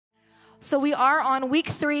So we are on week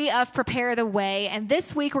 3 of Prepare the Way, and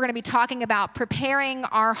this week we're going to be talking about preparing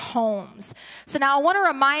our homes. So now I want to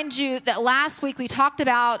remind you that last week we talked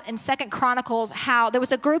about in 2 Chronicles how there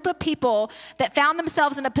was a group of people that found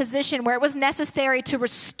themselves in a position where it was necessary to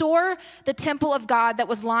restore the temple of God that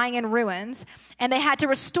was lying in ruins, and they had to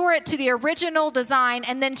restore it to the original design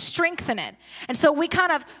and then strengthen it. And so we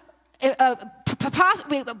kind of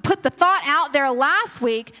we put the thought out there last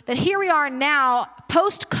week that here we are now,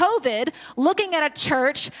 post-COVID, looking at a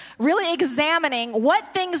church, really examining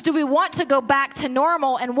what things do we want to go back to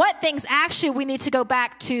normal and what things actually we need to go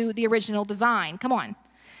back to the original design. Come on.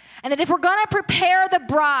 And that if we're going to prepare the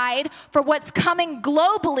bride for what's coming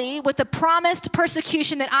globally with the promised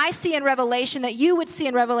persecution that I see in Revelation, that you would see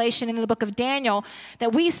in Revelation in the book of Daniel,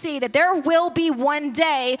 that we see that there will be one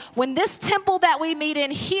day when this temple that we meet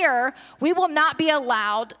in here, we will not be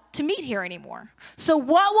allowed to meet here anymore. So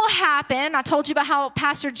what will happen? I told you about how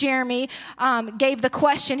Pastor Jeremy gave the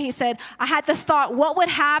question. He said, I had the thought, what would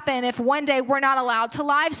happen if one day we're not allowed to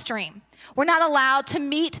live stream? We're not allowed to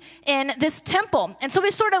meet in this temple. And so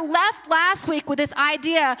we sort of left last week with this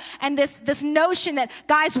idea and this notion that,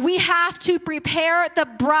 guys, we have to prepare the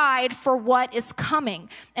bride for what is coming.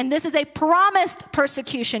 And this is a promised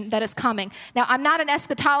persecution that is coming. Now, I'm not an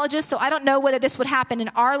eschatologist, so I don't know whether this would happen in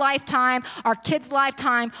our lifetime, our kids'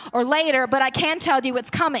 lifetime, or later, but I can tell you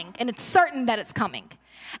it's coming, and it's certain that it's coming.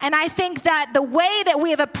 And I think that the way that we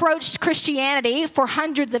have approached Christianity for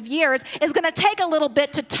hundreds of years is going to take a little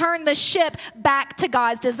bit to turn the ship back to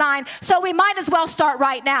God's design. So we might as well start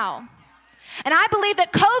right now. And I believe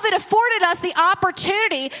that COVID afforded us the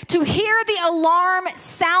opportunity to hear the alarm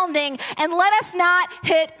sounding and let us not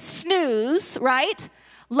hit snooze, right?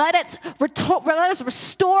 Let us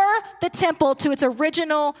restore the temple to its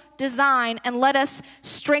original design and let us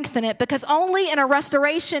strengthen it, because only in a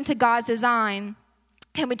restoration to God's design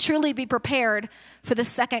can we truly be prepared for the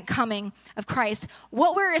second coming of Christ.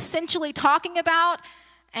 What we're essentially talking about,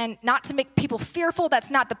 and not to make people fearful, that's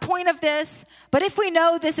not the point of this, but if we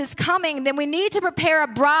know this is coming, then we need to prepare a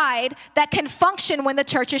bride that can function when the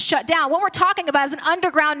church is shut down. What we're talking about is an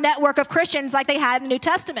underground network of Christians like they had in the New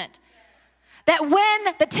Testament. That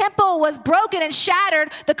when the temple was broken and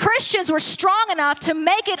shattered, the Christians were strong enough to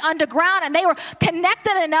make it underground, and they were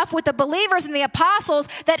connected enough with the believers and the apostles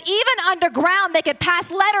that even underground they could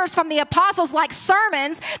pass letters from the apostles like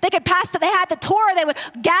sermons. They had the Torah, they would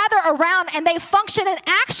gather around, and they functioned and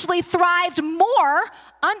actually thrived more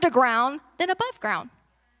underground than above ground.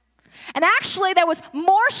 And actually, there was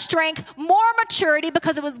more strength, more maturity,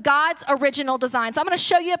 because it was God's original design. So I'm going to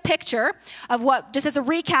show you a picture of what, just as a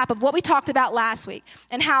recap of what we talked about last week,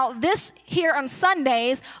 and how this here on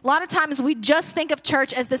Sundays, a lot of times we just think of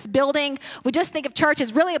church as this building. We just think of church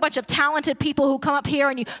as really a bunch of talented people who come up here,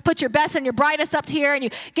 and you put your best and your brightest up here, and you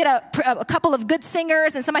get a couple of good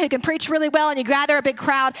singers and somebody who can preach really well, and you gather a big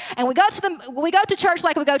crowd, and we go to church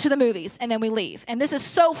like we go to the movies, and then we leave. And this is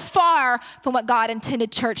so far from what God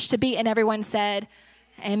intended church to be. And everyone said,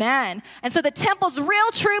 amen. And so the temple's real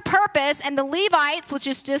true purpose, and the Levites, which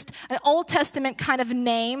is just an Old Testament kind of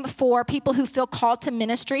name for people who feel called to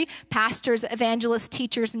ministry, pastors, evangelists,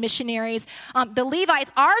 teachers, missionaries. The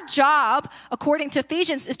Levites, our job, according to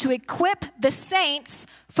Ephesians, is to equip the saints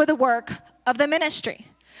for the work of the ministry.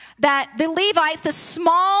 That the Levites, the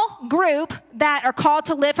small group that are called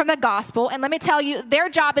to live from the gospel, and let me tell you, their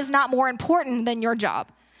job is not more important than your job.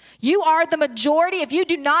 You are the majority. If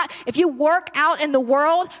you work out in the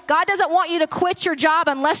world, God doesn't want you to quit your job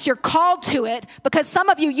unless you're called to it, because some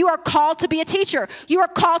of you are called to be a teacher. You are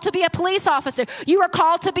called to be a police officer. You are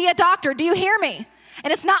called to be a doctor. Do you hear me?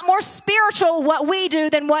 And it's not more spiritual what we do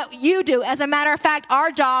than what you do. As a matter of fact,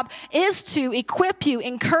 our job is to equip you,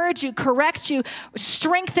 encourage you, correct you,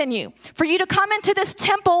 strengthen you. For you to come into this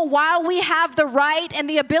temple while we have the right and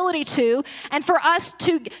the ability to, and for us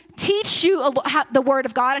to teach you the word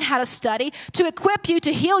of God and how to study, to equip you,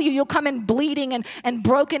 to heal you. You'll come in bleeding and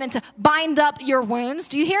broken, and to bind up your wounds.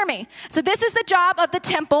 Do you hear me? So this is the job of the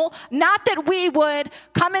temple, not that we would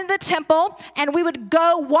come in the temple and we would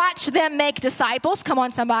go watch them make disciples. Come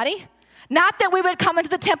on, somebody. Not that we would come into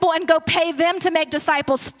the temple and go pay them to make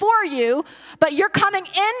disciples for you, but you're coming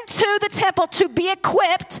into the temple to be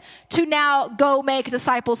equipped to now go make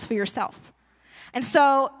disciples for yourself. And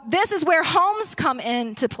so this is where homes come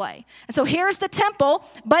into play. And so here's the temple,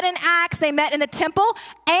 but in Acts, they met in the temple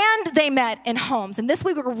and they met in homes. And this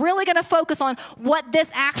week, we're really going to focus on what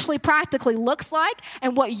this actually practically looks like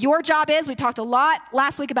and what your job is. We talked a lot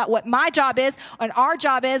last week about what my job is and our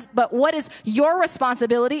job is, but what is your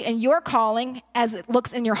responsibility and your calling as it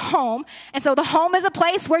looks in your home. And so the home is a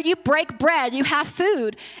place where you break bread, you have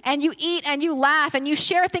food, and you eat and you laugh and you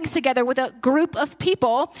share things together with a group of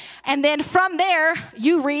people. And then from there,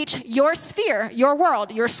 you reach your sphere, your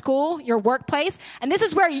world, your school, your workplace, and this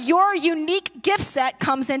is where your unique gift set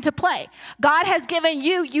comes into play. God has given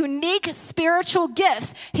you unique spiritual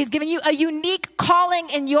gifts. He's given you a unique calling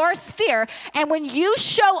in your sphere, and when you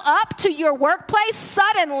show up to your workplace,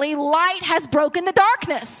 suddenly light has broken the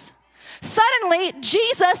darkness. Suddenly,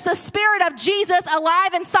 Jesus, the Spirit of Jesus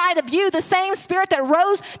alive inside of you, the same Spirit that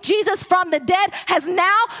rose Jesus from the dead, has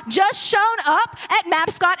now just shown up at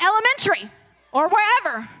Mapscott Elementary. Or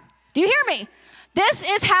wherever. Do you hear me? This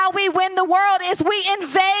is how we win the world, is we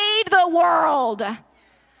invade the world.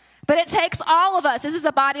 But it takes all of us. This is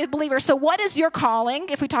a body of believers. So what is your calling?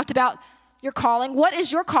 If we talked about your calling, what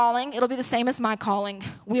is your calling? It'll be the same as my calling.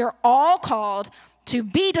 We are all called to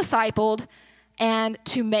be discipled and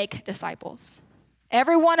to make disciples.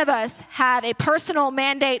 Every one of us have a personal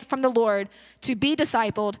mandate from the Lord to be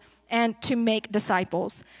discipled and to make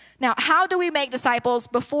disciples. Now, how do we make disciples?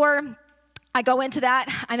 Before I go into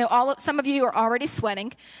that, I know some of you are already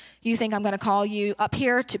sweating. You think I'm going to call you up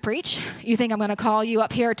here to preach. You think I'm going to call you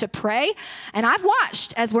up here to pray. And I've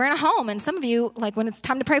watched as we're in a home, and some of you, like when it's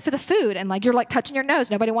time to pray for the food, and like you're like touching your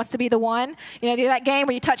nose. Nobody wants to be the one. You know, that game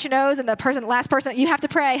where you touch your nose, and the last person, you have to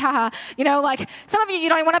pray, haha. You know, like some of you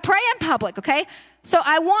don't even want to pray in public, okay? So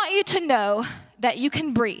I want you to know that you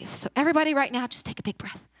can breathe. So everybody right now, just take a big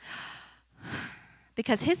breath.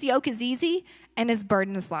 Because his yoke is easy and his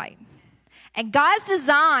burden is light. And God's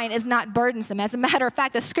design is not burdensome. As a matter of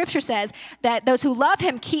fact, the scripture says that those who love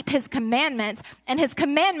him keep his commandments, and his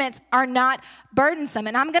commandments are not burdensome.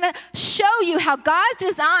 And I'm going to show you how God's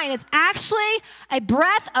design is actually a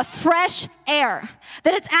breath of fresh air,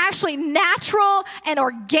 that it's actually natural and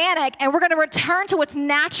organic, and we're going to return to what's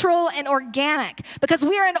natural and organic because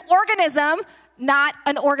we are an organism, not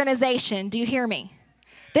an organization. Do you hear me?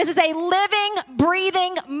 This is a living,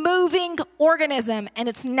 breathing, moving organism, and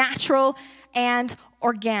it's natural and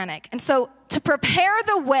organic. And so to prepare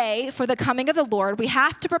the way for the coming of the Lord, we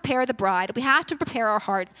have to prepare the bride. We have to prepare our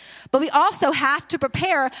hearts, but we also have to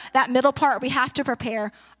prepare that middle part. We have to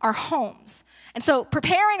prepare our homes. And so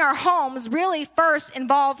preparing our homes really first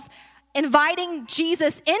involves inviting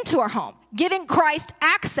Jesus into our home, giving Christ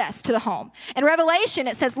access to the home. In Revelation,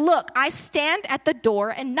 it says, "Look, I stand at the door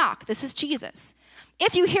and knock." This is Jesus.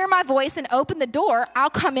 "If you hear my voice and open the door, I'll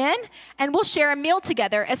come in and we'll share a meal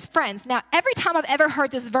together as friends." Now, every time I've ever heard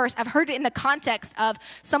this verse, I've heard it in the context of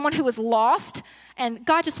someone who is lost and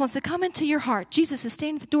God just wants to come into your heart. Jesus is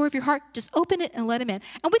standing at the door of your heart. Just open it and let him in.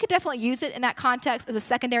 And we could definitely use it in that context as a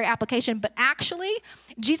secondary application, but actually,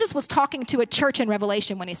 Jesus was talking to a church in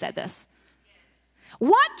Revelation when he said this.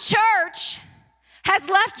 What church has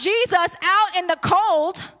left Jesus out in the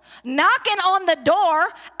cold, knocking on the door,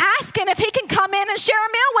 asking if he can come in and share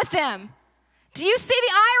a meal with them? Do you see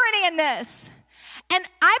the irony in this? And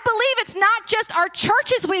I believe it's not just our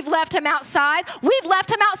churches we've left him outside. We've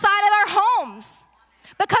left him outside of our homes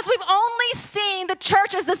because we've only seen the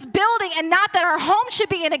church as this building and not that our home should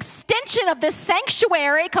be an extension of this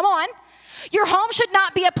sanctuary. Come on. Your home should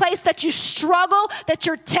not be a place that you struggle, that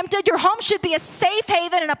you're tempted. Your home should be a safe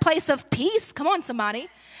haven and a place of peace. Come on, somebody.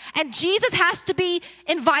 And Jesus has to be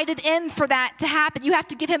invited in for that to happen. You have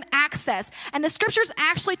to give him access. And the scriptures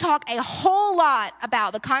actually talk a whole lot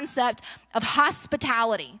about the concept of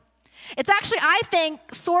hospitality. It's actually, I think,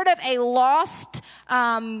 sort of a lost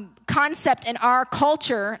concept in our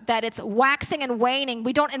culture that it's waxing and waning.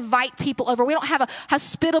 We don't invite people over. We don't have a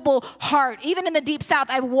hospitable heart. Even in the Deep South,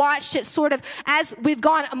 I've watched it sort of as we've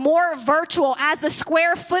gone more virtual, as the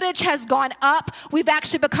square footage has gone up, we've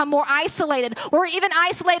actually become more isolated. We're even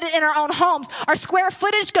isolated in our own homes. Our square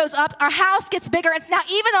footage goes up. Our house gets bigger. It's now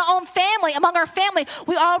even our own family. Among our family,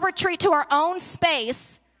 we all retreat to our own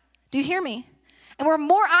space. Do you hear me? And we're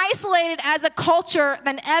more isolated as a culture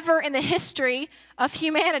than ever in the history of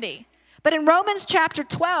humanity. But in Romans chapter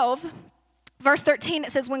 12, verse 13,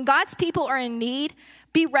 it says, "When God's people are in need,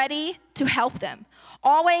 be ready to help them.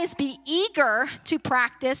 Always be eager to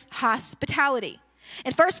practice hospitality."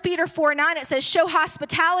 In 1 Peter 4:9, it says, "Show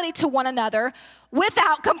hospitality to one another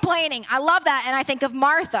without complaining." I love that, and I think of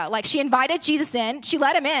Martha. Like, she invited Jesus in, she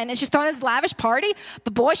let him in, and she's throwing this lavish party,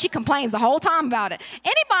 but boy, she complains the whole time about it.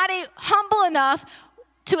 Anybody humble enough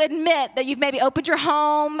to admit that you've maybe opened your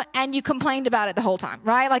home and you complained about it the whole time,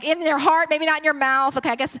 right? Like in your heart, maybe not in your mouth.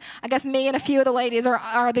 Okay, I guess me and a few of the ladies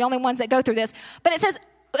are the only ones that go through this. But it says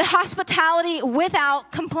hospitality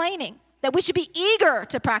without complaining, that we should be eager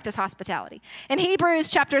to practice hospitality. In Hebrews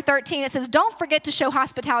chapter 13, it says, don't forget to show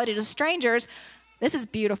hospitality to strangers. This is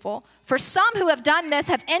beautiful. For some who have done this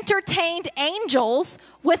have entertained angels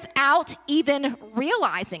without even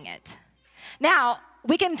realizing it. Now,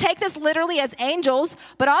 we can take this literally as angels,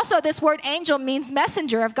 but also this word angel means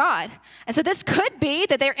messenger of God. And so this could be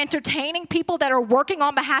that they're entertaining people that are working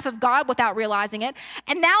on behalf of God without realizing it.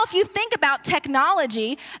 And now if you think about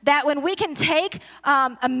technology, that when we can take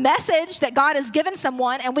a message that God has given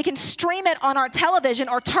someone and we can stream it on our television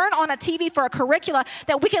or turn on a TV for a curricula,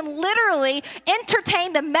 that we can literally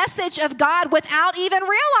entertain the message of God without even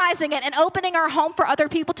realizing it and opening our home for other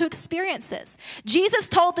people to experience this. Jesus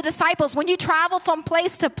told the disciples, when you travel from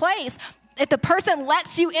place to place, if the person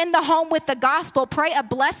lets you in the home with the gospel, pray a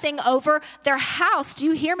blessing over their house. Do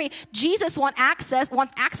you hear me? Jesus wants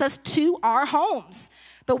access to our homes.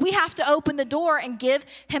 But we have to open the door and give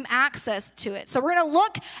him access to it. So we're going to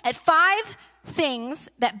look at 5 things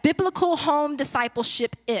that biblical home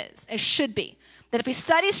discipleship is. It should be. That if we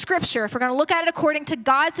study scripture, if we're going to look at it according to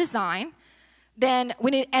God's design, then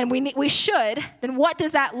we should, then what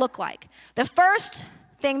does that look like? The first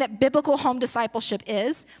thing that biblical home discipleship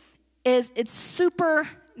is it's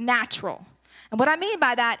supernatural. And what I mean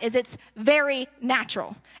by that is it's very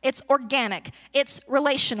natural. It's organic. It's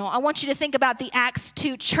relational. I want you to think about the Acts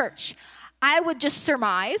 2 church. I would just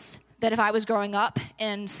surmise that if I was growing up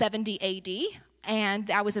in 70 AD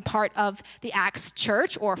and I was a part of the Acts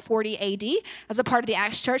church, or 40 AD as a part of the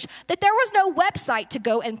Acts church, that there was no website to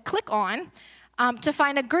go and click on to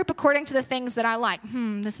find a group according to the things that I like.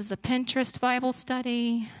 This is a Pinterest Bible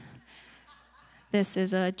study. This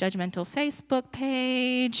is a judgmental Facebook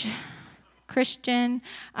page. Christian.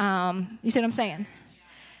 You see what I'm saying?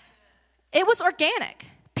 It was organic.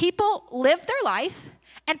 People lived their life,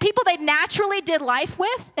 and people they naturally did life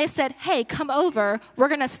with, they said, hey, come over. We're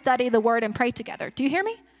going to study the word and pray together. Do you hear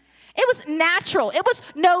me? It was natural. It was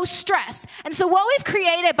no stress. And so what we've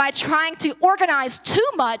created by trying to organize too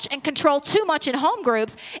much and control too much in home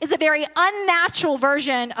groups is a very unnatural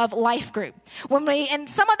version of life group. And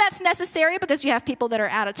some of that's necessary because you have people that are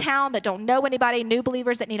out of town that don't know anybody, new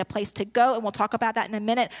believers that need a place to go, and we'll talk about that in a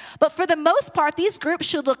minute. But for the most part, these groups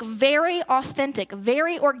should look very authentic,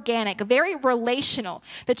 very organic, very relational,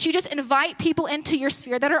 that you just invite people into your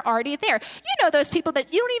sphere that are already there. You know those people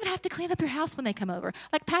that you don't even have to clean up your house when they come over.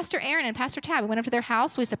 Like Pastor Aaron and Pastor Tab, we went up to their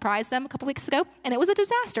house. We surprised them a couple weeks ago, and it was a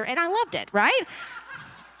disaster, and I loved it, right?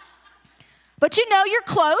 But you know you're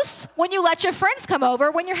close when you let your friends come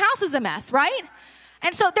over when your house is a mess, right?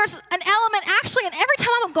 And so there's an element, actually, and every time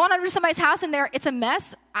I'm going over to somebody's house and it's a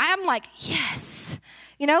mess, I'm like, yes.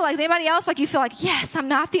 You know, like anybody else, like you feel like, yes, I'm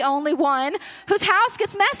not the only one whose house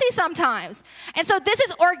gets messy sometimes. And so this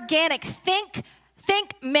is organic. Think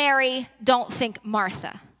Mary, don't think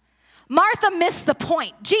Martha. Martha missed the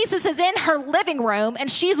point. Jesus is in her living room,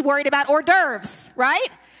 and she's worried about hors d'oeuvres, right?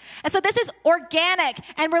 And so this is organic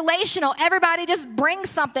and relational. Everybody just brings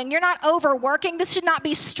something. You're not overworking. This should not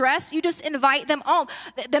be stressed. You just invite them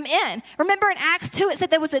in. Remember in Acts 2, it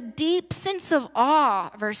said there was a deep sense of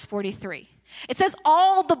awe, verse 43. It says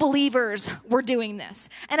all the believers were doing this,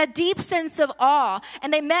 and a deep sense of awe,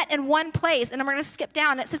 and they met in one place. And I'm going to skip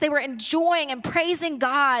down. It says they were enjoying and praising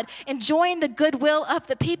God, enjoying the goodwill of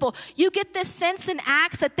the people. You get this sense in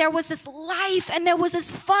Acts that there was this life and there was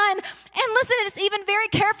this fun. And listen, it's even very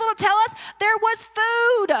careful to tell us there was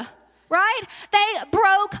food. Right? They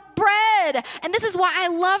broke bread. And this is why I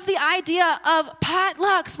love the idea of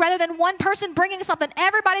potlucks rather than one person bringing something.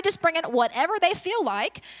 Everybody just bringing whatever they feel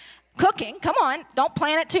like. Cooking, come on, don't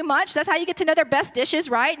plan it too much. That's how you get to know their best dishes,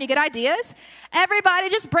 right? And you get ideas. Everybody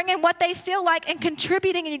just bringing what they feel like and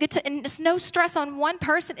contributing, and and it's no stress on one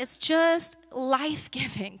person. It's just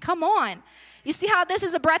life-giving. Come on. You see how this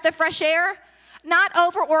is a breath of fresh air? Not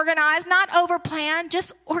over-organized, not over-planned,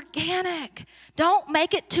 just organic. Don't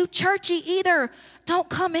make it too churchy either. Don't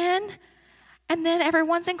come in, and then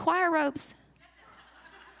everyone's in choir robes.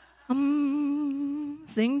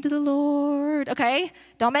 Sing to the Lord. Okay?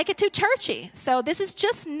 Don't make it too churchy. So this is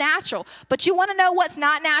just natural. But you want to know what's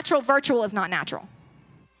not natural? Virtual is not natural.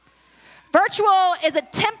 Virtual is a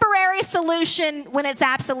temporary solution when it's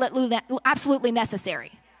absolutely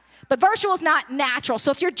necessary. But virtual is not natural.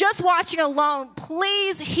 So if you're just watching alone,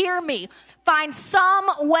 please hear me. Find some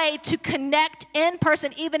way to connect in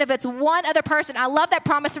person, even if it's one other person. I love that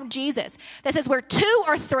promise from Jesus that says where 2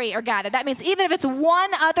 or 3 are gathered. That means even if it's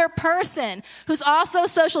one other person who's also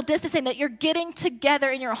social distancing, that you're getting together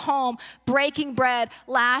in your home, breaking bread,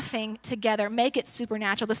 laughing together. Make it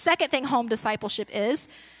supernatural. The second thing home discipleship is,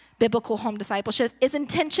 biblical home discipleship, is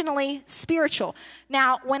intentionally spiritual.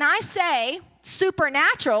 Now, when I say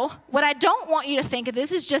supernatural, what I don't want you to think of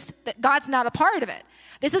this is just that God's not a part of it.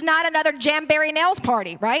 This is not another Jamberry Nails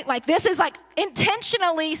party, right? Like this is like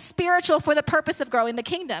intentionally spiritual for the purpose of growing the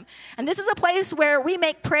kingdom. And this is a place where we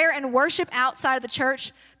make prayer and worship outside of the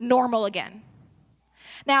church normal again.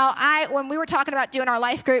 Now, when we were talking about doing our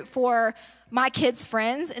life group for my kids'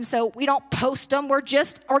 friends, and so we don't post them. We're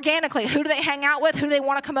just organically, who do they hang out with? Who do they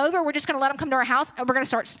want to come over? We're just going to let them come to our house, and we're going to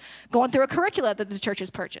start going through a curricula that the church has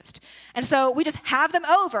purchased. And so we just have them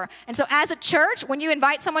over. And so as a church, when you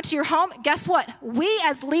invite someone to your home, guess what? We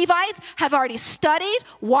as Levites have already studied,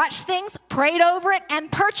 watched things, prayed over it,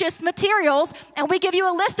 and purchased materials, and we give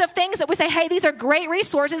you a list of things that we say, hey, these are great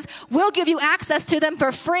resources. We'll give you access to them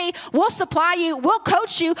for free. We'll supply you. We'll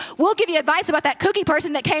coach you. We'll give you advice about that cookie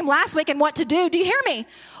person that came last week and what to do. Do you hear me?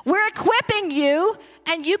 We're equipping you,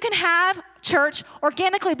 and you can have church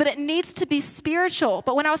organically, but it needs to be spiritual.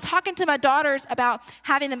 But when I was talking to my daughters about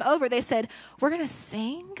having them over, they said, we're going to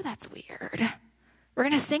sing? That's weird. We're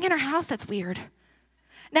going to sing in our house? That's weird.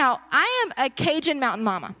 Now, I am a Cajun mountain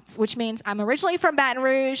mama, which means I'm originally from Baton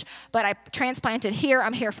Rouge, but I transplanted here.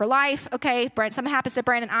 I'm here for life, okay? Something happens to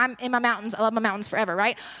Brandon. I'm in my mountains. I love my mountains forever,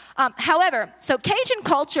 right? However, so Cajun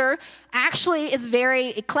culture actually is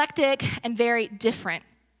very eclectic and very different.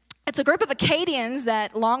 It's a group of Acadians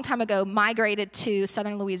that a long time ago migrated to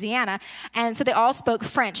southern Louisiana, and so they all spoke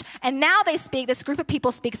French. And now this group of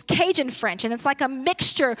people speaks Cajun French, and it's like a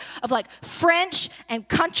mixture of like French and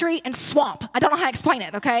country and swamp. I don't know how to explain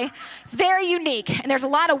it, okay? It's very unique, and there's a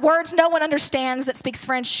lot of words no one understands that speaks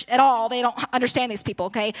French at all. They don't understand these people,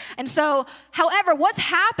 okay? And so, however, what's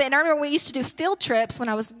happened, I remember we used to do field trips when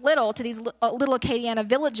I was little to these little Acadiana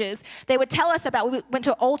villages. They would tell us about, we went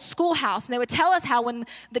to an old schoolhouse, and they would tell us how when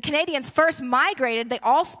the Canadians first migrated, they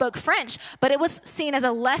all spoke French, but it was seen as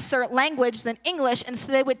a lesser language than English, and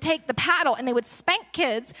so they would take the paddle and they would spank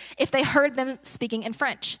kids if they heard them speaking in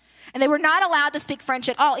French. And they were not allowed to speak French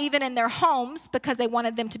at all, even in their homes, because they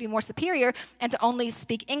wanted them to be more superior and to only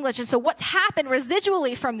speak English. And so what's happened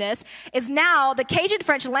residually from this is now the Cajun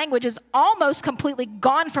French language is almost completely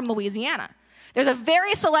gone from Louisiana. There's a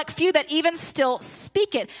very select few that even still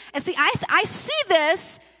speak it. And see, I see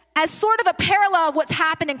this as sort of a parallel of what's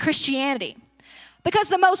happened in Christianity. Because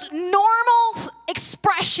the most normal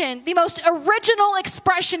expression, the most original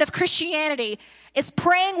expression of Christianity is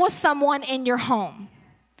praying with someone in your home,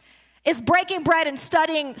 is breaking bread and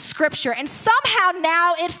studying scripture. And somehow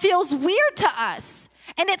now it feels weird to us.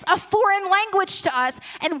 And it's a foreign language to us,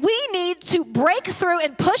 and we need to break through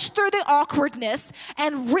and push through the awkwardness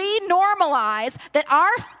and re-normalize that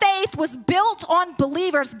our faith was built on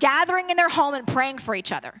believers gathering in their home and praying for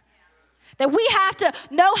each other. That we have to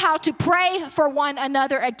know how to pray for one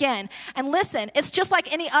another again. And listen, it's just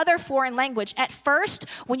like any other foreign language. At first,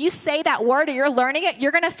 when you say that word or you're learning it,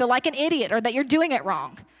 you're going to feel like an idiot or that you're doing it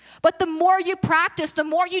wrong. But the more you practice, the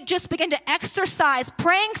more you just begin to exercise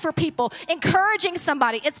praying for people, encouraging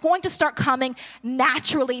somebody, it's going to start coming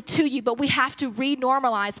naturally to you. But we have to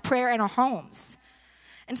re-normalize prayer in our homes.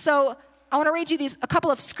 And so I want to read you a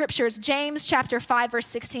couple of scriptures. James chapter 5, verse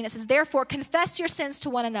 16. It says, therefore, confess your sins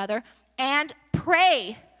to one another and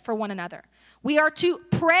pray for one another. We are to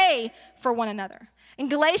pray for one another. In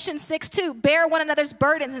Galatians 6:2, bear one another's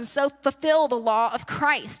burdens and so fulfill the law of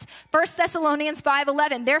Christ. 1 Thessalonians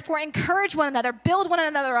 5:11, therefore encourage one another, build one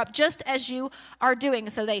another up just as you are doing.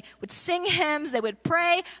 So they would sing hymns, they would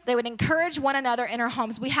pray, they would encourage one another in our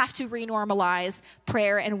homes. We have to renormalize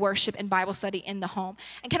prayer and worship and Bible study in the home.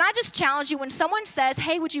 And can I just challenge you, when someone says,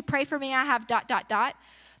 hey, would you pray for me? I have ...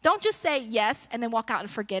 Don't just say yes and then walk out and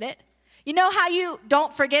forget it. You know how you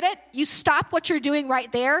don't forget it? You stop what you're doing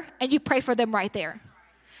right there and you pray for them right there.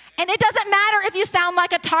 And it doesn't matter if you sound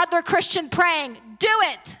like a toddler Christian praying. Do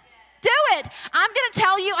it. Do it. I'm going to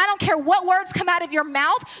tell you, I don't care what words come out of your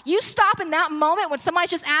mouth. You stop in that moment when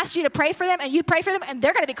somebody's just asked you to pray for them and you pray for them and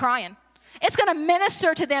they're going to be crying. It's going to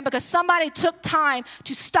minister to them because somebody took time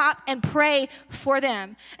to stop and pray for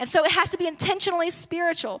them. And so it has to be intentionally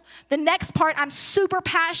spiritual. The next part I'm super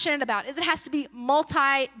passionate about is it has to be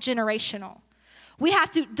multi-generational. We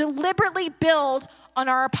have to deliberately build on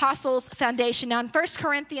our apostles' foundation. Now in 1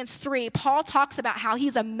 Corinthians 3, Paul talks about how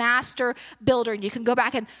he's a master builder. And you can go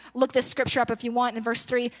back and look this scripture up if you want in verse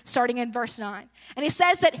 3, starting in verse 9. And he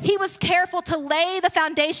says that he was careful to lay the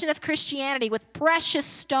foundation of Christianity with precious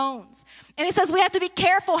stones. And he says we have to be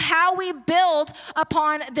careful how we build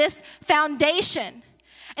upon this foundation.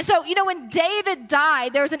 And so, when David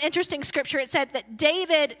died, there was an interesting scripture. It said that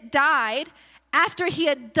David died after he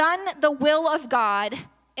had done the will of God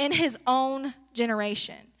in his own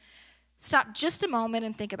generation. Stop just a moment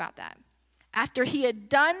and think about that. After he had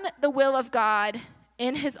done the will of God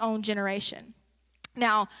in his own generation.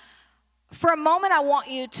 Now, for a moment, I want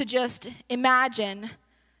you to just imagine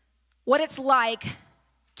what it's like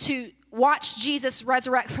to watch Jesus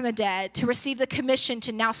resurrect from the dead, to receive the commission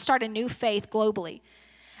to now start a new faith globally.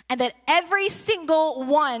 And that every single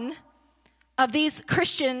one of these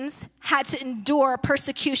Christians had to endure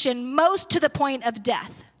persecution, most to the point of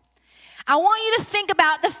death. I want you to think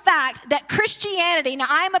about the fact that Christianity, now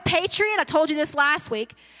I am a patriot, I told you this last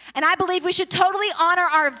week, and I believe we should totally honor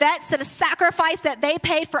our vets, that a sacrifice that they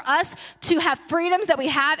paid for us to have freedoms that we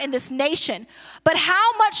have in this nation. But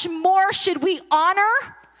how much more should we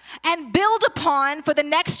honor and build upon for the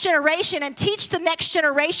next generation and teach the next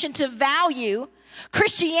generation to value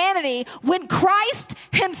Christianity when Christ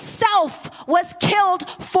himself was killed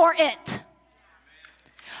for it?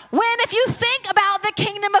 When, if you think about the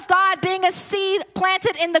kingdom of God being a seed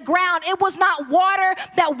planted in the ground, it was not water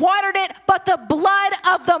that watered it, but the blood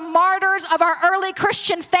of the martyrs of our early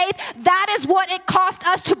Christian faith. That is what it cost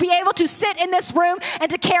us to be able to sit in this room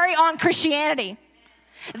and to carry on Christianity.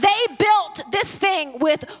 They built this thing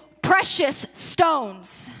with precious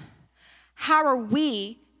stones. How are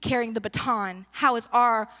we carrying the baton? How is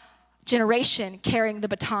our generation carrying the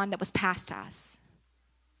baton that was passed to us?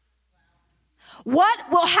 What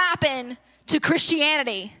will happen to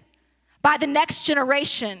Christianity by the next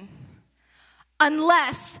generation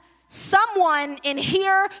unless someone in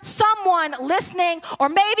here, someone listening, or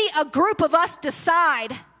maybe a group of us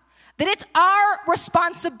decide that it's our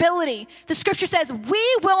responsibility? The scripture says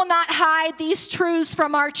we will not hide these truths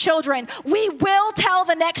from our children. We will tell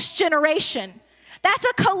the next generation. That's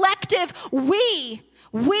a collective we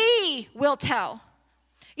will tell.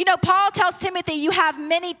 Paul tells Timothy, you have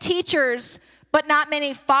many teachers, but not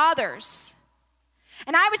many fathers.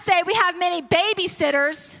 And I would say we have many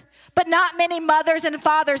babysitters, but not many mothers and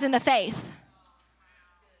fathers in the faith.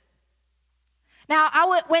 Now,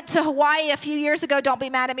 I went to Hawaii a few years ago. Don't be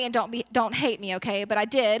mad at me and don't hate me, okay? But I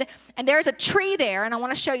did. And there's a tree there, and I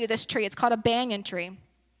want to show you this tree. It's called a banyan tree.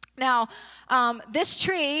 Now, this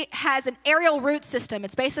tree has an aerial root system.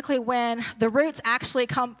 It's basically when the roots actually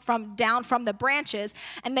come down from the branches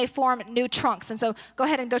and they form new trunks. And so go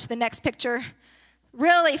ahead and go to the next picture.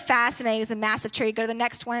 Really fascinating. It's a massive tree. Go to the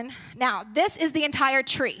next one. Now, this is the entire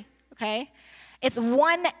tree, okay? It's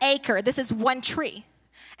 1 acre. This is one tree.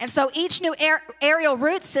 And so each new aerial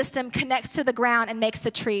root system connects to the ground and makes the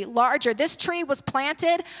tree larger. This tree was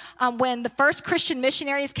planted when the first Christian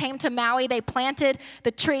missionaries came to Maui. They planted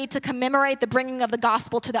the tree to commemorate the bringing of the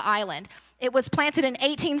gospel to the island. It was planted in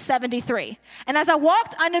 1873. And as I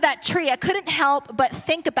walked under that tree, I couldn't help but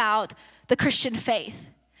think about the Christian faith.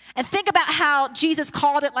 And think about how Jesus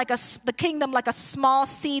called it the kingdom like a small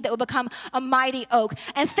seed that would become a mighty oak.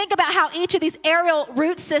 And think about how each of these aerial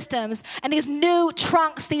root systems and these new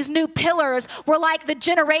trunks, these new pillars were like the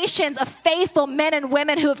generations of faithful men and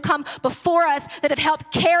women who have come before us that have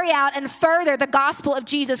helped carry out and further the gospel of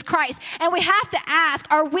Jesus Christ. And we have to ask,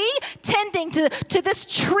 are we tending to this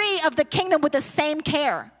tree of the kingdom with the same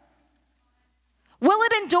care? Will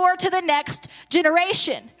it endure to the next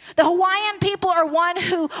generation? The Hawaiian people are one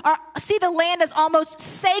who see the land as almost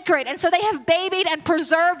sacred, and so they have babied and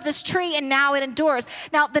preserved this tree, and now it endures.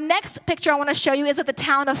 Now, the next picture I want to show you is of the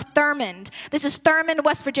town of Thurmond. This is Thurmond,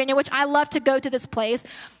 West Virginia, which I love to go to this place,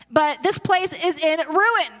 but this place is in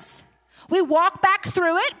ruins. We walk back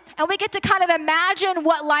through it, and we get to kind of imagine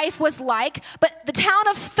what life was like. But the town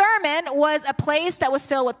of Thurmond was a place that was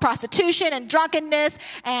filled with prostitution and drunkenness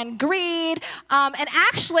and greed. And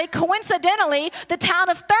actually, coincidentally, the town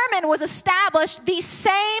of Thurmond was established the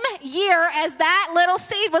same year as that little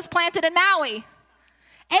seed was planted in Maui,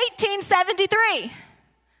 1873.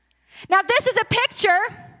 Now, this is a picture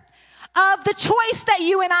of the choice that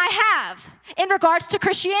you and I have in regards to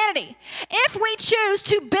Christianity. If we choose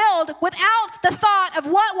to build without the thought of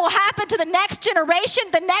what will happen to the next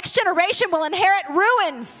generation will inherit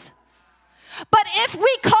ruins. But if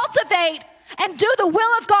we cultivate and do the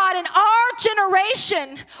will of God in our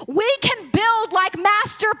generation, we can build like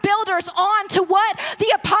master builders on to what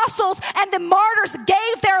the apostles and the martyrs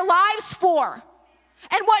gave their lives for.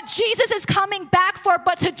 and what Jesus is coming back for.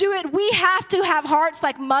 But to do it, we have to have hearts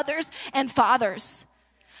like mothers and fathers.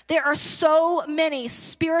 There are so many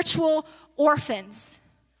spiritual orphans.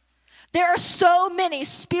 There are so many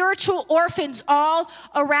spiritual orphans all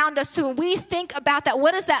around us. So when we think about that,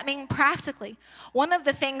 what does that mean practically? One of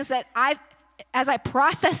the things that as I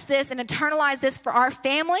process this and internalize this for our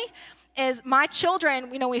family, is my children,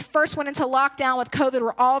 we first went into lockdown with COVID.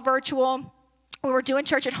 We're all virtual. We were doing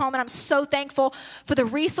church at home, and I'm so thankful for the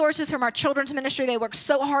resources from our children's ministry. They worked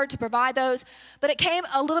so hard to provide those. But it came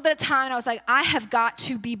a little bit of time, and I was like, I have got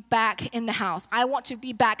to be back in the house. I want to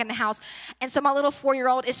be back in the house. And so my little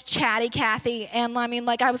 4-year-old is chatty Kathy. And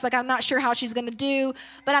I was like, I'm not sure how she's going to do,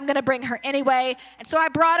 but I'm going to bring her anyway. And so I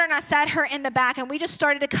brought her, and I sat her in the back, and we just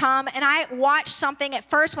started to come. And I watched something at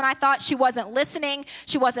first when I thought she wasn't listening.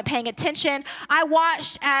 She wasn't paying attention. I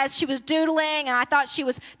watched as she was doodling, and I thought she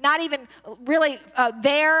was not even really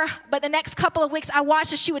there, but the next couple of weeks I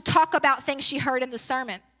watched as she would talk about things she heard in the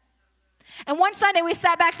sermon. And one Sunday we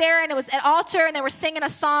sat back there, and it was at altar, and they were singing a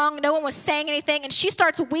song. No one was saying anything, and she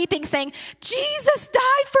starts weeping, saying, Jesus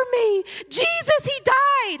died for me. Jesus, he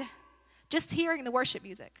died. Just hearing the worship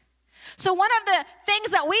music. So one of the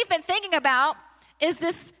things that we've been thinking about is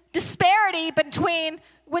this disparity between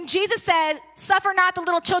when Jesus said, suffer not the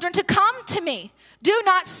little children to come to me. Do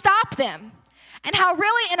not stop them. And how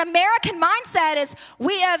really an American mindset is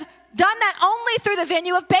we have done that only through the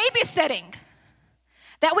venue of babysitting.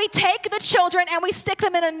 That we take the children and we stick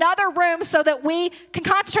them in another room so that we can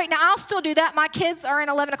concentrate. Now, I'll still do that. My kids are in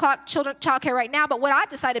 11 o'clock childcare right now. But what I've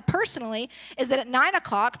decided personally is that at 9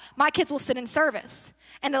 o'clock, my kids will sit in service.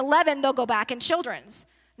 And at 11, they'll go back in children's.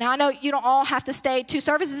 Now, I know you don't all have to stay 2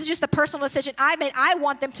 services. This is just a personal decision I made. I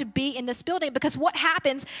want them to be in this building because what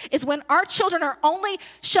happens is when our children are only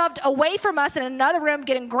shoved away from us in another room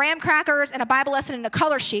getting graham crackers and a Bible lesson and a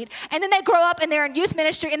color sheet, and then they grow up and they're in youth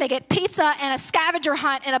ministry and they get pizza and a scavenger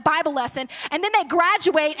hunt and a Bible lesson, and then they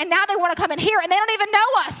graduate and now they want to come in here and they don't even know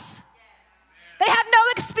us. They have no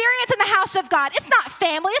experience in the house of God. It's not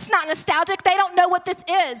family. It's not nostalgic. They don't know what this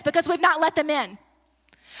is because we've not let them in.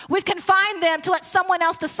 We've confined them to let someone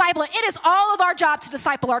else disciple it. It is all of our job to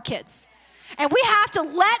disciple our kids. And we have to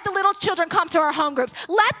let the little children come to our home groups.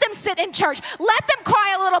 Let them sit in church. Let them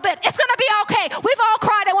cry a little bit. It's going to be okay. We've all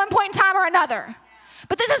cried at one point in time or another.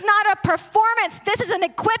 But this is not a performance. This is an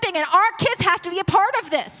equipping, and our kids have to be a part of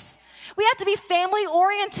this. We have to be family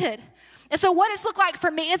oriented. And so what it's looked like for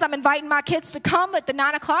me is I'm inviting my kids to come at the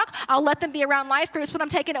 9 o'clock. I'll let them be around life groups, but I'm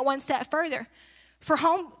taking it one step further. For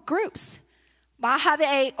home groups, I have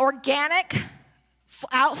an organic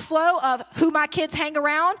outflow of who my kids hang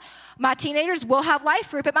around. My teenagers will have life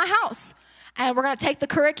group at my house. And we're going to take the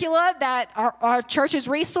curricula that our church is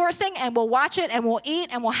resourcing, and we'll watch it, and we'll eat,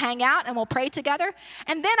 and we'll hang out, and we'll pray together.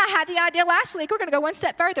 And then I had the idea last week, we're going to go one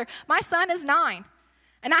step further. My son is 9,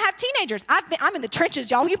 and I have teenagers. I'm in the trenches,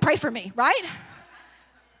 y'all. You pray for me, right?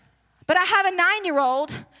 But I have a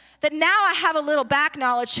 9-year-old that now I have a little back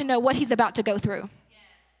knowledge to know what he's about to go through.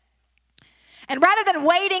 And rather than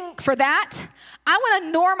waiting for that, I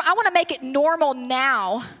want to make it normal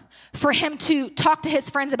now for him to talk to his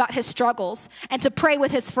friends about his struggles and to pray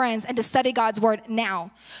with his friends and to study God's word now.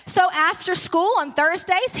 So after school on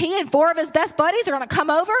Thursdays, he and 4 of his best buddies are going to come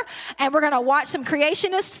over, and we're going to watch some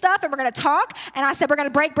creationist stuff, and we're going to talk. And I said, we're going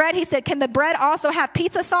to break bread. He said, can the bread also have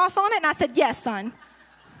pizza sauce on it? And I said, yes, son.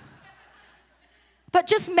 But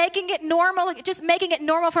just making it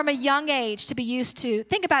normal from a young age to be used to.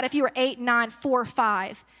 Think about if you were 8, 9, 4,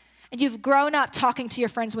 5, and you've grown up talking to your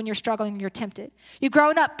friends when you're struggling and you're tempted. You've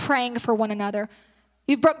grown up praying for one another.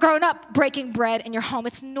 You've grown up breaking bread in your home.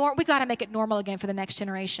 We got to make it normal again for the next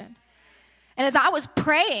generation. And as I was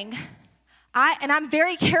praying, I'm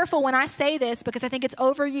very careful when I say this because I think it's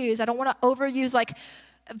overused. I don't want to overuse,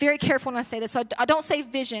 very careful when I say this. So I don't say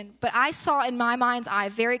vision, but I saw in my mind's eye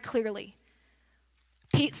very clearly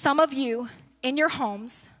some of you in your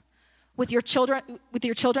homes with your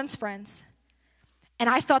children's friends, and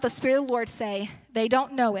I felt the Spirit of the Lord say, they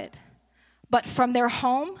don't know it, but from their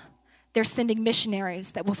home, they're sending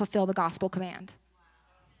missionaries that will fulfill the gospel command.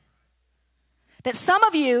 That some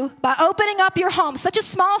of you, by opening up your home, such a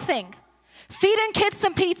small thing, feeding kids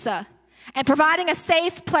some pizza and providing a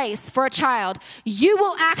safe place for a child, you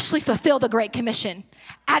will actually fulfill the Great Commission,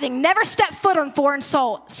 having never stepped foot on foreign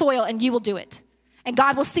soil, and you will do it. And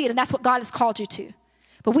God will see it, and that's what God has called you to.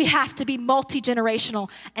 But we have to be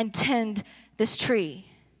multi-generational and tend this tree.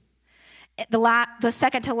 The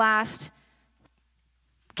second to last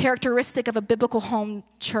characteristic of a biblical home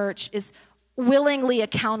church is willingly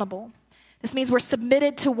accountable. This means we're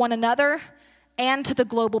submitted to one another and to the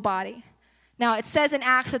global body. Now, it says in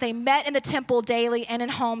Acts that they met in the temple daily and in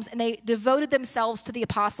homes, and they devoted themselves to the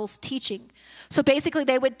apostles' teaching. So basically,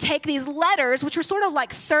 they would take these letters, which were sort of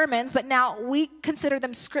like sermons, but now we consider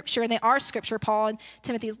them scripture, and they are scripture, Paul and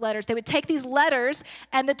Timothy's letters. They would take these letters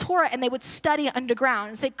and the Torah, and they would study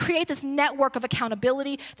underground. So they'd create this network of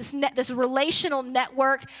accountability, this relational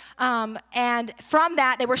network, and from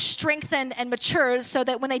that, they were strengthened and matured so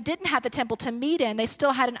that when they didn't have the temple to meet in, they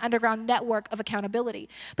still had an underground network of accountability.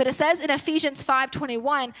 But it says in Ephesians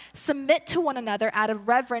 5:21, submit to one another out of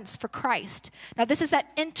reverence for Christ. Now, this is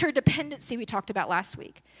that interdependency we talked about last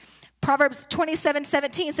week. Proverbs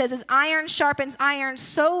 27:17 says, as iron sharpens iron,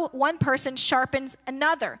 so one person sharpens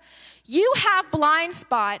another. You have blind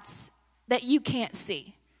spots that you can't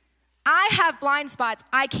see. I have blind spots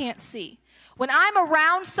I can't see. When I'm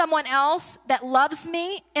around someone else that loves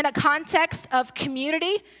me in a context of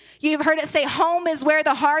community, you've heard it say home is where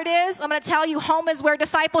the heart is. I'm going to tell you, home is where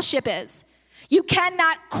discipleship is. You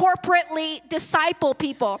cannot corporately disciple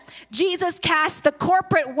people. Jesus cast the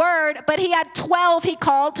corporate word, but he had 12 he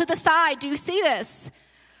called to the side. Do you see this?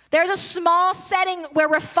 There's a small setting where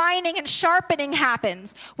refining and sharpening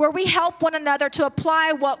happens, where we help one another to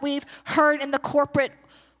apply what we've heard in the corporate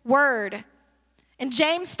word. In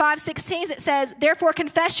James 5:16, it says, therefore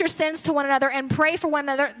confess your sins to one another and pray for one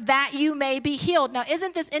another that you may be healed. Now,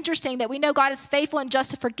 isn't this interesting that we know God is faithful and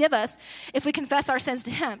just to forgive us if we confess our sins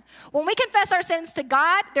to him? When we confess our sins to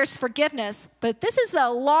God, there's forgiveness, but this is a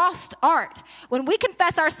lost art. When we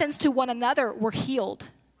confess our sins to one another, we're healed.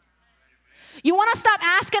 You want to stop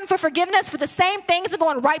asking for forgiveness for the same things and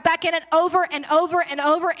going right back in it over and over and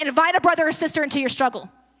over, and invite a brother or sister into your struggle.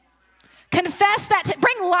 Confess that,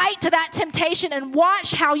 bring light to that temptation and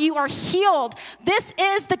watch how you are healed. This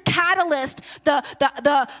is the catalyst, the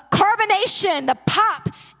carbonation, the pop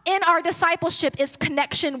in our discipleship is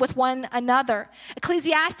connection with one another.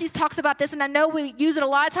 Ecclesiastes talks about this, and I know we use it a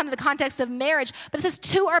lot of times in the context of marriage, but it says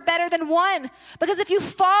two are better than one. Because if you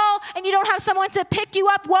fall and you don't have someone to pick you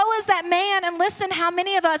up, woe is that man. And listen, how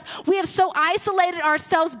many of us, we have so isolated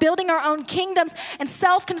ourselves building our own kingdoms and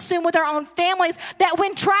self-consumed with our own families that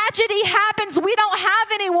when tragedy happens, we don't have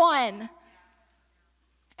anyone.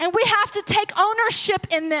 And we have to take ownership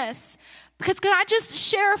in this. Because can I just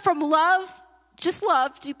share from love? Just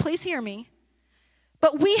love, do you please hear me?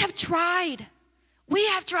 But we have tried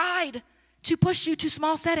to push you to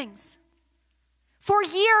small settings. For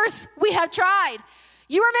years, we have tried.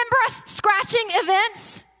 You remember us scratching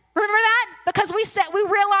events? Remember that? Because we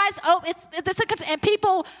realized, oh, it's this, and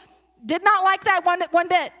people did not like that one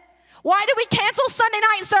bit. Why did we cancel Sunday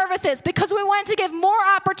night services? Because we wanted to give more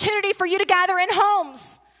opportunity for you to gather in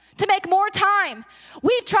homes, to make more time.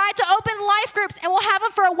 We've tried to open life groups, and we'll have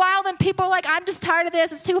them for a while, then people are like, I'm just tired of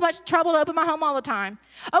this. It's too much trouble to open my home all the time.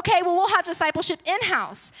 Okay, well, we'll have discipleship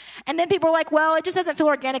in-house. And then people are like, well, it just doesn't feel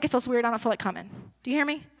organic. It feels weird. I don't feel like coming. Do you hear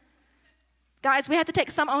me? Guys, we have to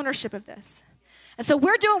take some ownership of this. And so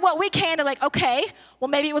we're doing what we can to like, okay, well,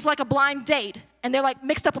 maybe it was like a blind date, and they're like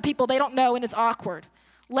mixed up with people they don't know, and it's awkward.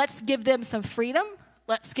 Let's give them some freedom.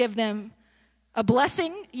 Let's give them a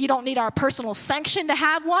blessing. You don't need our personal sanction to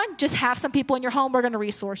have one. Just have some people in your home. We're going to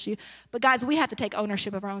resource you. But guys, we have to take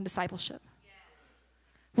ownership of our own discipleship.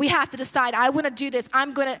 We have to decide, I want to do this.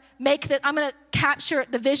 I'm going to capture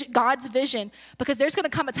the vision, God's vision, because there's going to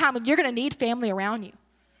come a time when you're going to need family around you.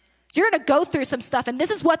 You're going to go through some stuff, and this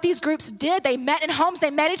is what these groups did. They met in homes.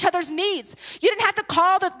 They met each other's needs. You didn't have to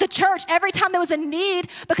call the church every time there was a need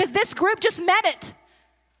because this group just met it.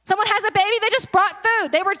 Someone has a baby, they just brought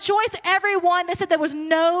food. They rejoiced everyone. They said there was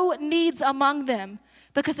no needs among them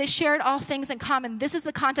because they shared all things in common. This is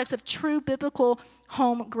the context of true biblical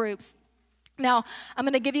home groups. Now, I'm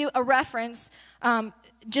going to give you a reference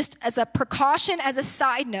just as a precaution, as a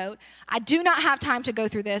side note. I do not have time to go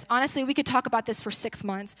through this. Honestly, we could talk about this for 6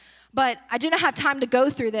 months, but I do not have time to go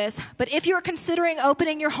through this. But if you are considering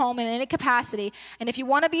opening your home in any capacity, and if you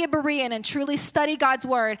want to be a Berean and truly study God's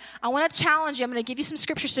word, I want to challenge you. I'm going to give you some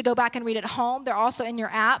scriptures to go back and read at home. They're also in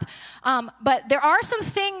your app. But there are some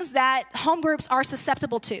things that home groups are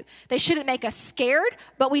susceptible to. They shouldn't make us scared,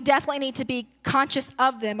 but we definitely need to be conscious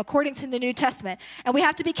of them according to the New Testament. And we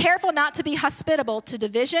have to be careful not to be hospitable to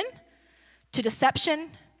division, to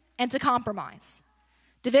deception, and to compromise.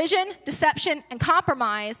 Division, deception, and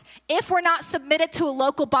compromise, if we're not submitted to a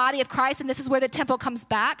local body of Christ, and this is where the temple comes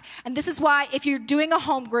back, and this is why if you're doing a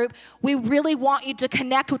home group, we really want you to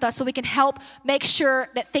connect with us so we can help make sure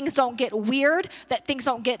that things don't get weird, that things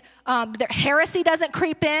don't get, that heresy doesn't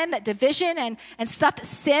creep in, that division and stuff, that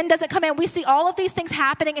sin doesn't come in. We see all of these things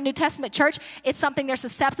happening in New Testament church. It's something they're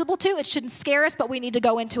susceptible to. It shouldn't scare us, but we need to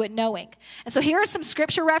go into it knowing. And so here are some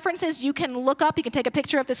scripture references you can look up. You can take a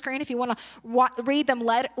picture of the screen if you want to read them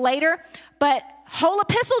later, but whole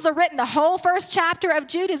epistles are written. The whole first chapter of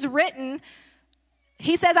Jude is written.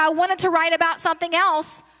 He says, I wanted to write about something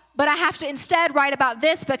else, but I have to instead write about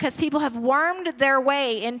this because people have wormed their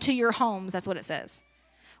way into your homes. That's what it says.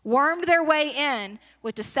 Wormed their way in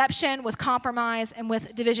with deception, with compromise, and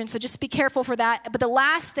with division. So just be careful for that. But the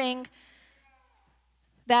last thing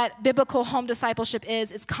that biblical home discipleship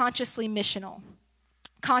is consciously missional.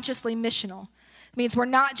 Consciously missional. Means we're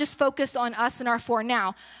not just focused on us and our four.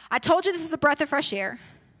 Now, I told you this is a breath of fresh air,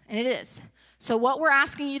 and it is. So what we're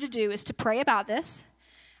asking you to do is to pray about this,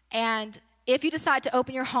 and if you decide to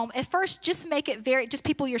open your home, at first just make it just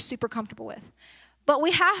people you're super comfortable with. But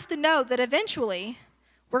we have to know that eventually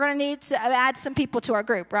we're going to need to add some people to our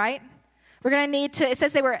group, right? We're going to need to, it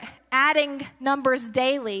says they were adding numbers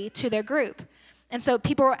daily to their group. And so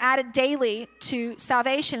people are added daily to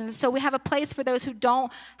salvation. And so we have a place for those who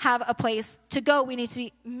don't have a place to go. We need to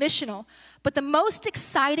be missional. But the most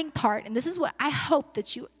exciting part, and this is what I hope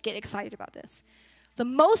that you get excited about this. The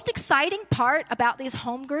most exciting part about these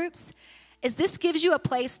home groups is this gives you a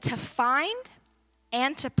place to find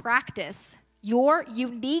and to practice your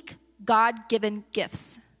unique God-given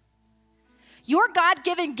gifts. Your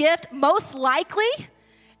God-given gift most likely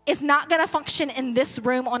is not going to function in this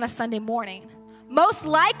room on a Sunday morning. Most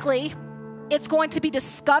likely, it's going to be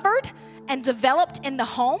discovered and developed in the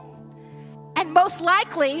home. And most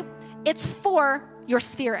likely, it's for your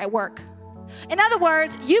sphere at work. In other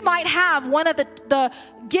words, you might have one of the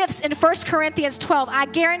gifts in 1 Corinthians 12. I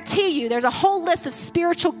guarantee you there's a whole list of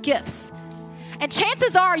spiritual gifts. And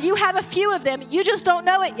chances are you have a few of them. You just don't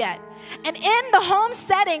know it yet. And in the home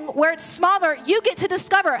setting where it's smaller, you get to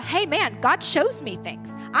discover, hey, man, God shows me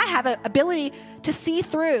things. I have an ability to see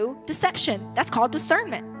through deception. That's called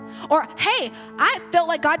discernment. Or, hey, I felt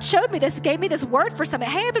like God showed me this, gave me this word for something.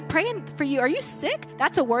 Hey, I've been praying for you. Are you sick?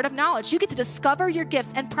 That's a word of knowledge. You get to discover your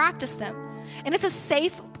gifts and practice them. And it's a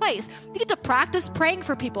safe place. You get to practice praying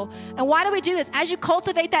for people. And why do we do this? As you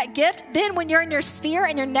cultivate that gift, then when you're in your sphere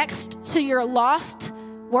and you're next to your lost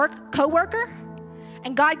coworker,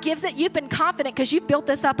 and God gives it, you've been confident because you've built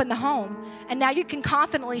this up in the home. And now you can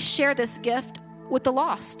confidently share this gift with the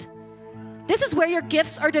lost. This is where your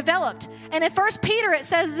gifts are developed. And in 1 Peter, it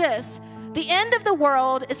says this, the end of the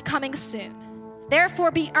world is coming soon. Therefore,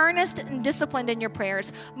 be earnest and disciplined in your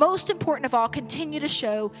prayers. Most important of all, continue to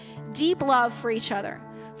show deep love for each other.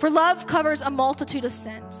 For love covers a multitude of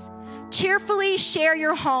sins. Cheerfully share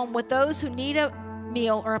your home with those who need a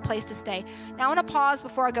meal or a place to stay. Now, I want to pause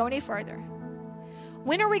before I go any further.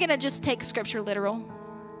 When are we going to just take Scripture literal?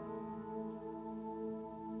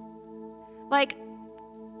 Like,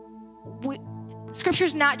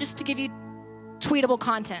 Scripture's not just to give you tweetable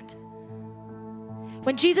content.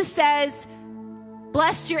 When Jesus says,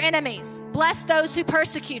 bless your enemies, bless those who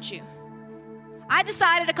persecute you. I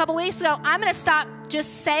decided a couple weeks ago, I'm going to stop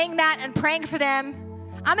just saying that and praying for them.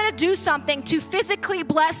 I'm going to do something to physically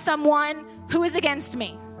bless someone who is against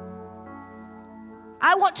me.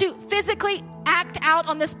 I want to physically act out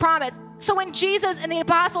on this promise. So when Jesus and the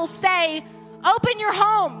apostles say, open your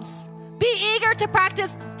homes, be eager to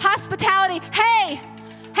practice hospitality. Hey,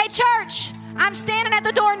 church, I'm standing at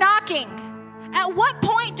the door knocking. At what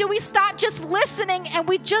point do we stop just listening and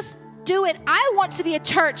we just do it? I want to be a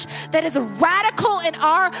church that is radical in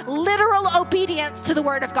our literal obedience to the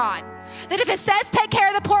Word of God. That if it says take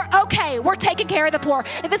care of the poor, okay, we're taking care of the poor.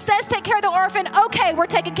 If it says take care of the orphan, okay, we're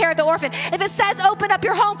taking care of the orphan. If it says open up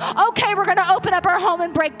your home, okay, we're going to open up our home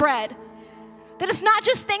and break bread. That it's not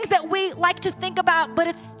just things that we like to think about, but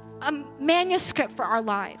it's a manuscript for our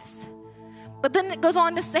lives. But then it goes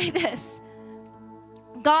on to say this.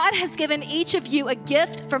 God has given each of you a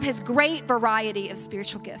gift from his great variety of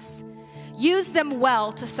spiritual gifts. Use them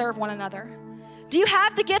well to serve one another. Do you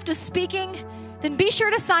have the gift of speaking? Then be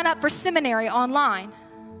sure to sign up for seminary online.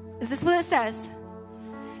 Is this what it says?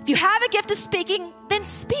 If you have a gift of speaking, then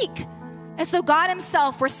speak as though God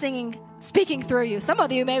himself were speaking through you. Some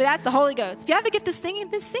of you, maybe that's the Holy Ghost. If you have a gift of singing,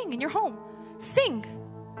 then sing in your home. Sing.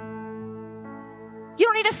 You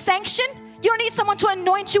don't need a sanction. You don't need someone to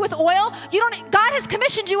anoint you with oil. God has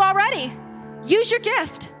commissioned you already. Use your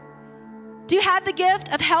gift. Do you have the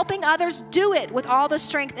gift of helping others? Do it with all the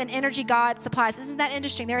strength and energy God supplies. Isn't that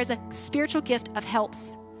interesting? There is a spiritual gift of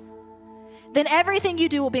helps. Then everything you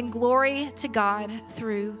do will bring glory to God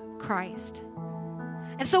through Christ.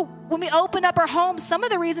 And so when we open up our homes, some of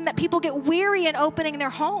the reason that people get weary in opening their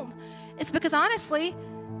home is because honestly,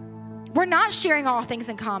 we're not sharing all things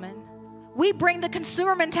in common. We bring the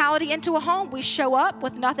consumer mentality into a home. We show up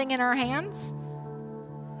with nothing in our hands.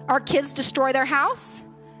 Our kids destroy their house,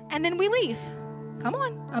 and then we leave. Come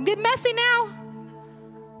on, I'm getting messy now.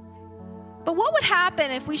 But what would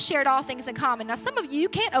happen if we shared all things in common? Now, some of you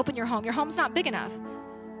can't open your home. Your home's not big enough.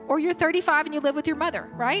 Or you're 35 and you live with your mother,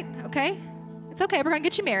 right? Okay? It's okay. We're going to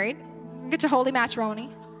get you married. We're going to get you holy matrimony.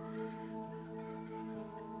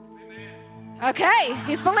 Okay,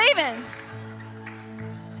 he's believing.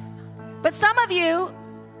 But some of you,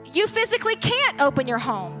 you physically can't open your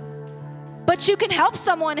home. But you can help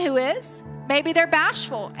someone who is. Maybe they're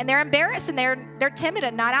bashful and they're embarrassed and they're timid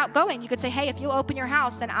and not outgoing. You could say, hey, if you'll open your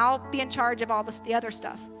house, then I'll be in charge of all the other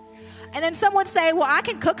stuff. And then some would say, well, I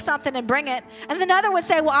can cook something and bring it. And then another would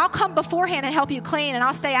say, well, I'll come beforehand and help you clean, and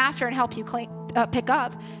I'll stay after and help you pick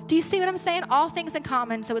up. Do you see what I'm saying? All things in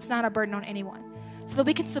common, so it's not a burden on anyone. So that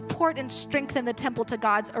we can support and strengthen the temple to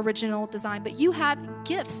God's original design. But you have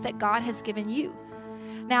gifts that God has given you.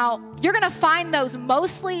 Now, you're going to find those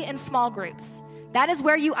mostly in small groups. That is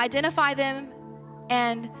where you identify them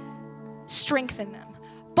and strengthen them.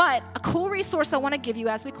 But a cool resource I want to give you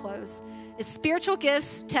as we close is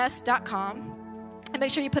spiritualgiftstest.com. And make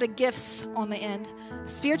sure you put a gifts on the end.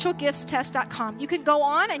 spiritualgiftstest.com. You can go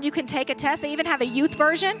on and you can take a test. They even have a youth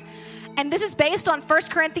version. And this is based on 1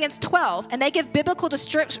 Corinthians 12. And they give biblical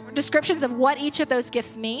descriptions of what each of those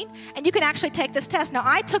gifts mean. And you can actually take this test. Now,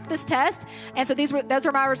 I took this test. And so those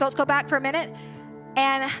were my results. Go back for a minute.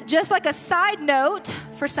 And just like a side note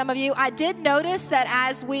for some of you, I did notice that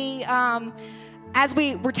as we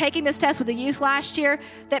were taking this test with the youth last year,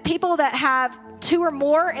 that people that have 2 or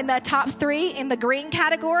more in the top 3 in the green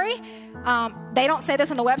category, they don't say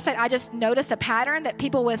this on the website. I just noticed a pattern that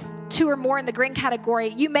people with 2 or more in the green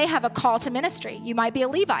category, you may have a call to ministry. You might be a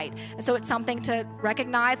Levite. And so it's something to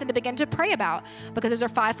recognize and to begin to pray about, because those are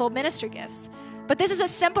 5-fold ministry gifts. But this is a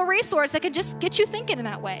simple resource that can just get you thinking in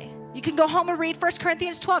that way. You can go home and read 1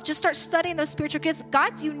 Corinthians 12. Just start studying those spiritual gifts.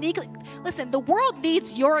 God's uniquely, listen, the world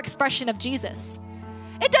needs your expression of Jesus.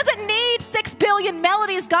 It doesn't need 6 billion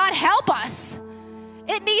melodies. God, help us.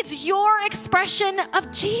 It needs your expression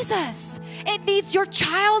of Jesus. It needs your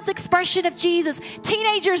child's expression of Jesus.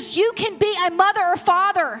 Teenagers, you can be a mother or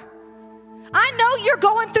father. I know you're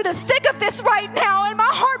going through the thick of this right now, and my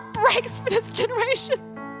heart breaks for this generation.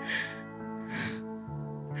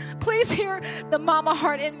 Please hear the mama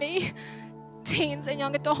heart in me. Teens and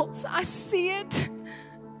young adults, I see it.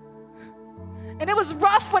 And it was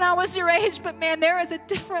rough when I was your age, but man, there is a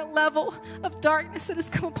different level of darkness that has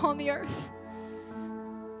come upon the earth.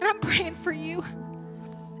 And I'm praying for you.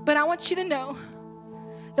 But I want you to know,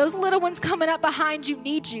 those little ones coming up behind you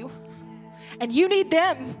need you. And you need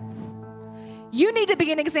them. You need to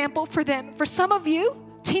be an example for them. For some of you,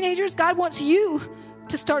 teenagers, God wants you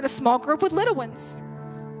to start a small group with little ones,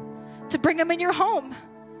 to bring them in your home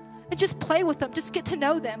and just play with them. Just get to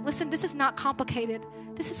know them. Listen, this is not complicated.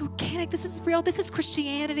 This is organic. This is real. This is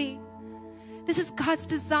Christianity. This is God's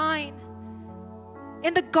design.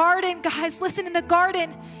 In the garden, guys, listen, in the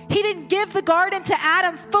garden, he didn't give the garden to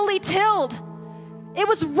Adam fully tilled. It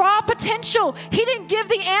was raw potential. He didn't give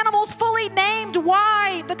the animals fully named.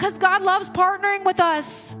 Why? Because God loves partnering with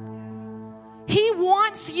us. He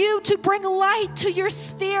wants you to bring light to your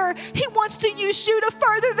sphere. He wants to use you to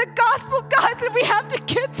further the gospel. Guys, and we have to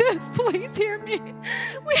get this. Please hear me.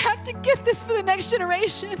 We have to get this for the next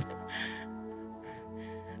generation.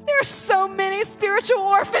 There are so many spiritual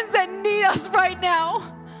orphans that need us right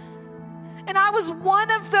now. And I was one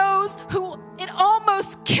of those who it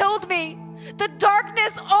almost killed me. The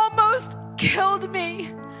darkness almost killed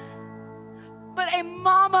me. But a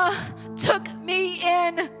mama took me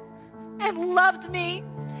in and loved me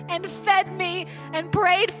and fed me and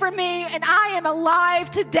prayed for me. And I am alive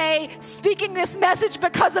today speaking this message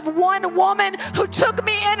because of one woman who took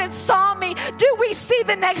me in and saw me. Do we see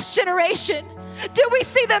the next generation? Do we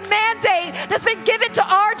see the mandate that's been given to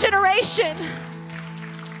our generation?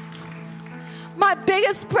 My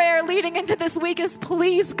biggest prayer leading into this week is,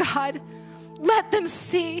 please, God, let them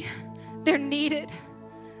see they're needed.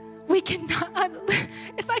 We cannot,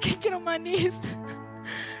 if I can get on my knees,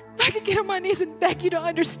 if I could get on my knees and beg you to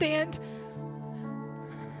understand,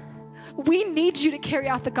 we need you to carry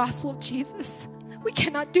out the gospel of Jesus. We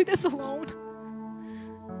cannot do this alone.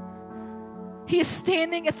 He is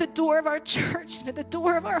standing at the door of our church and at the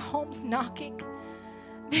door of our homes knocking.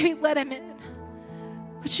 Maybe let him in.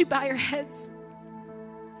 Would you bow your heads?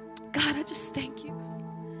 God, I just thank you.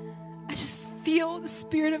 I just feel the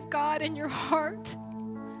Spirit of God in your heart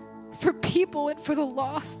for people and for the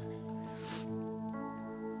lost.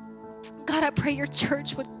 God, I pray your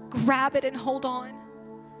church would grab it and hold on.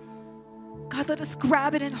 God, let us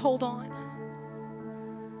grab it and hold on.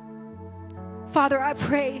 Father, I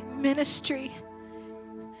pray ministry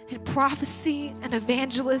and prophecy and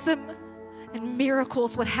evangelism and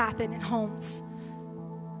miracles would happen in homes.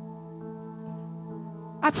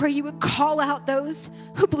 I pray you would call out those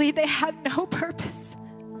who believe they have no purpose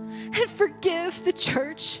and forgive the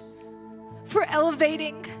church for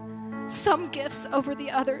elevating some gifts over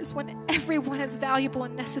the others when everyone is valuable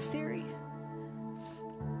and necessary.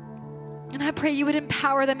 And I pray you would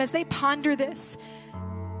empower them as they ponder this,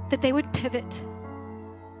 that they would pivot,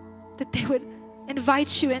 that they would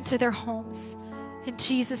invite you into their homes. In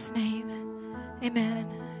Jesus' name, amen.